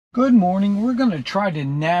Good morning. We're going to try to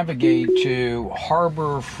navigate to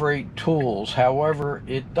Harbor Freight Tools. However,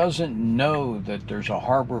 it doesn't know that there's a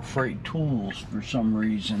Harbor Freight Tools for some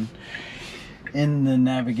reason in the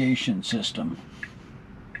navigation system.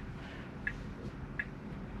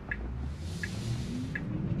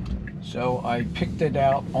 So I picked it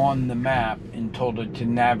out on the map and told it to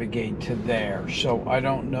navigate to there. So I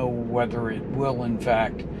don't know whether it will in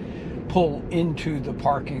fact pull into the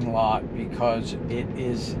parking lot because it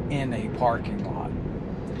is in a parking lot.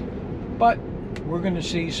 But we're going to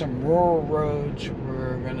see some rural roads,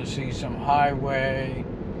 we're going to see some highway,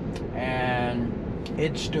 and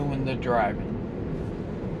it's doing the driving.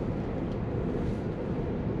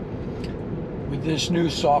 With this new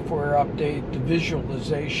software update, the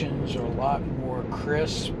visualizations are a lot more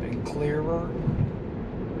crisp and clearer.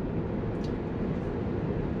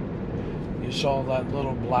 You saw that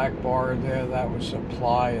little black bar there, that would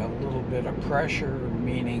supply a little bit of pressure,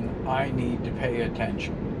 meaning I need to pay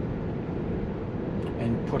attention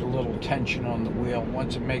and put a little tension on the wheel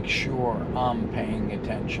once it makes sure I'm paying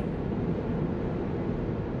attention.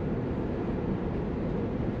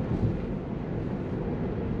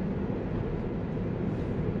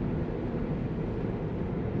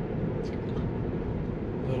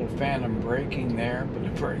 Little phantom braking there, but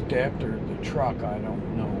it braked after the truck. I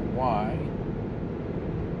don't know why.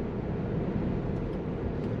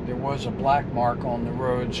 There was a black mark on the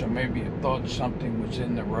road, so maybe it thought something was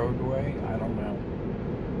in the roadway. I don't know.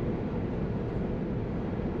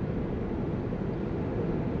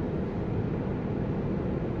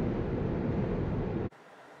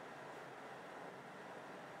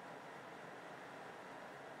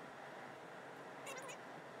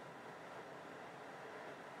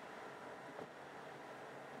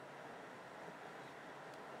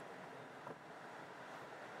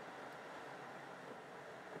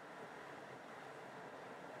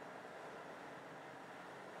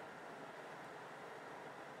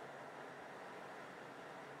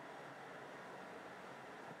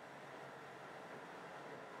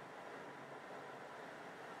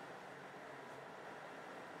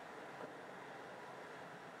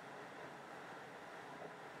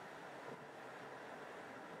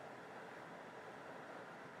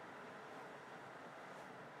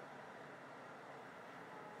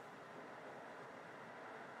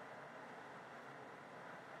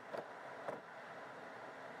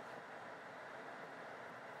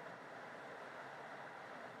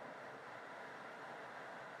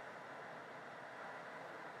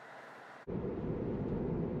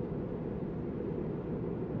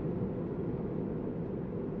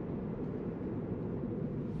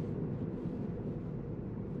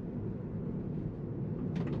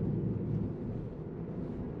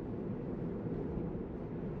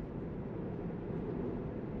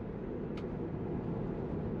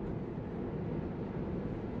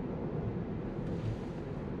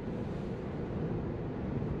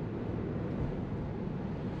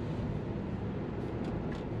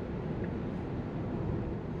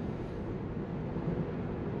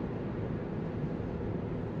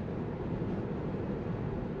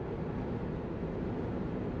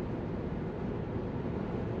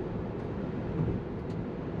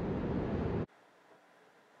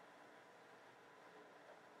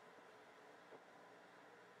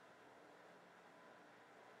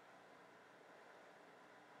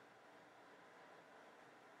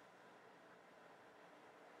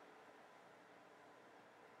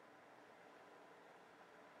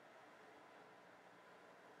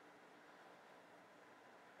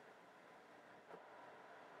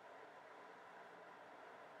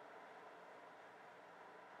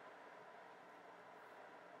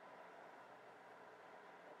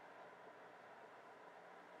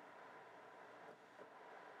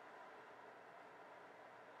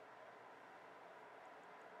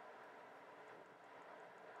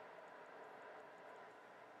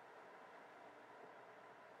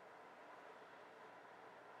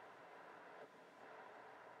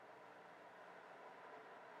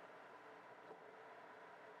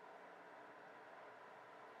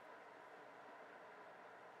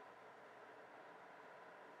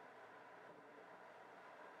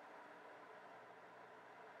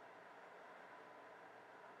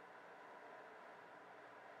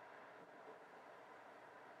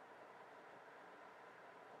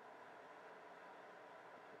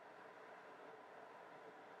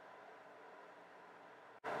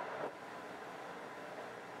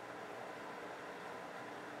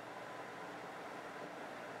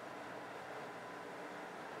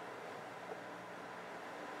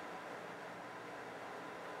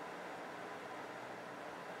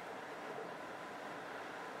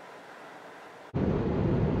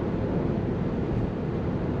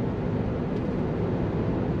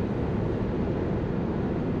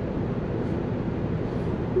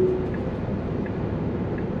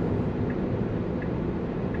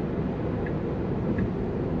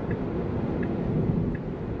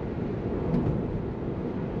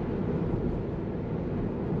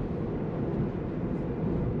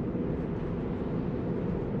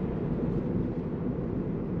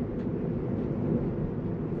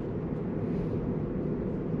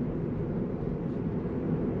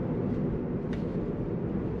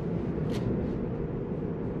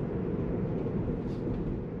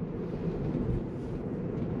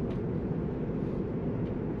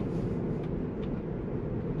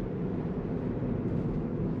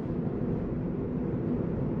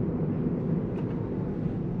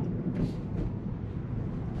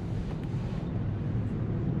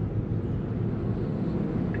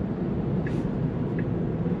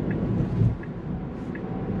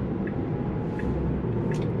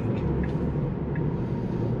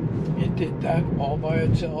 did that all by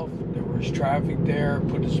itself. There was traffic there,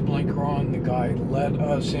 put his blinker on, the guy let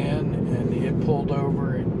us in, and it pulled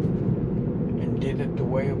over and did it the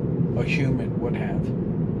way a human would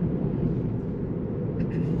have.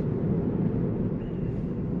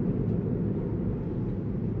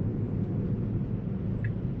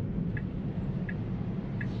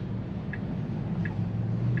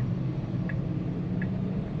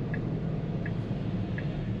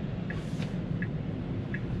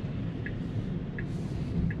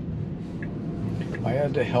 I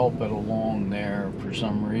had to help it along there for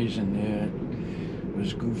some reason. It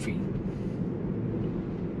was goofy.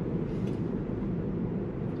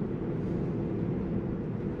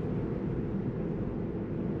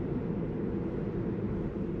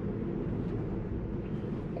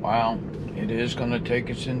 Wow, it is going to take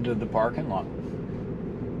us into the parking lot,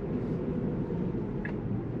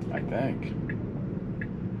 I think.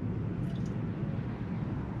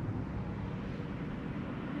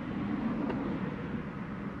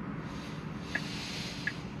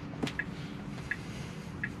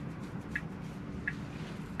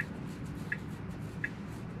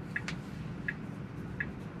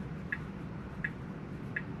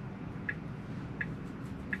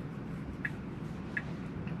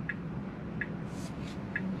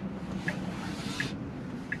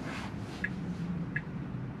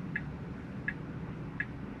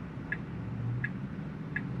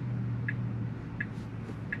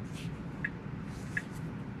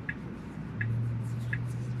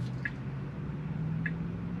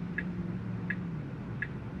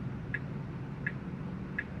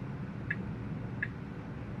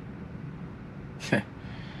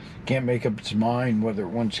 Can't make up its mind whether it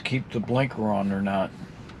wants to keep the blinker on or not.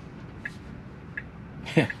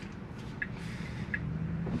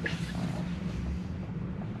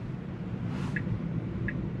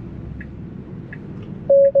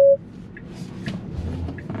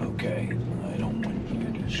 Okay, I don't want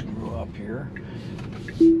you to screw up here.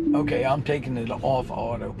 Okay, I'm taking it off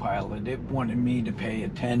autopilot. It wanted me to pay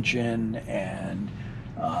attention, and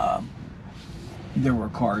there were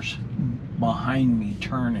cars behind me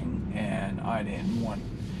turning, and I didn't want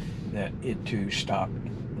it to stop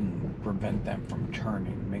and prevent them from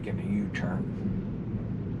turning, making a U-turn.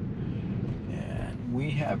 And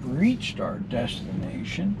we have reached our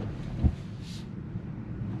destination.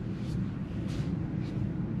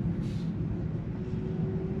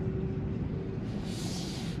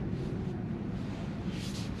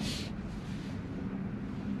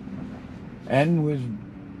 And with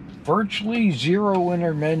virtually zero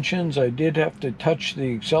interventions, I did have to touch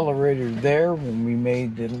the accelerator there when we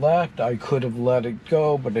made the left. I could have let it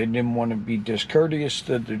go, but I didn't want to be discourteous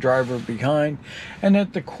to the driver behind. And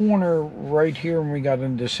at the corner right here when we got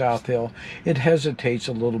into South Hill, it hesitates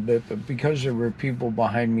a little bit, but because there were people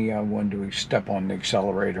behind me, I wanted to step on the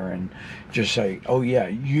accelerator and just say, oh yeah,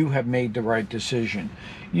 you have made the right decision.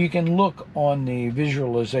 You can look on the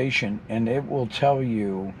visualization and it will tell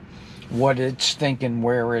you what it's thinking,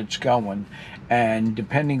 where it's going, and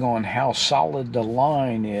depending on how solid the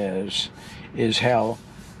line is how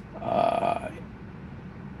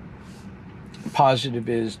positive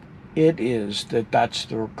it is that that's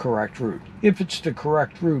the correct route. If it's the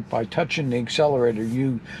correct route, by touching the accelerator,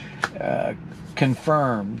 you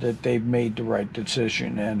confirm that they've made the right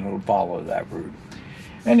decision and it'll follow that route.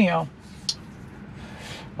 Anyhow,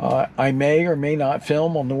 I may or may not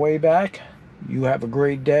film on the way back. You have a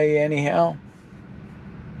great day anyhow.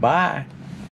 Bye.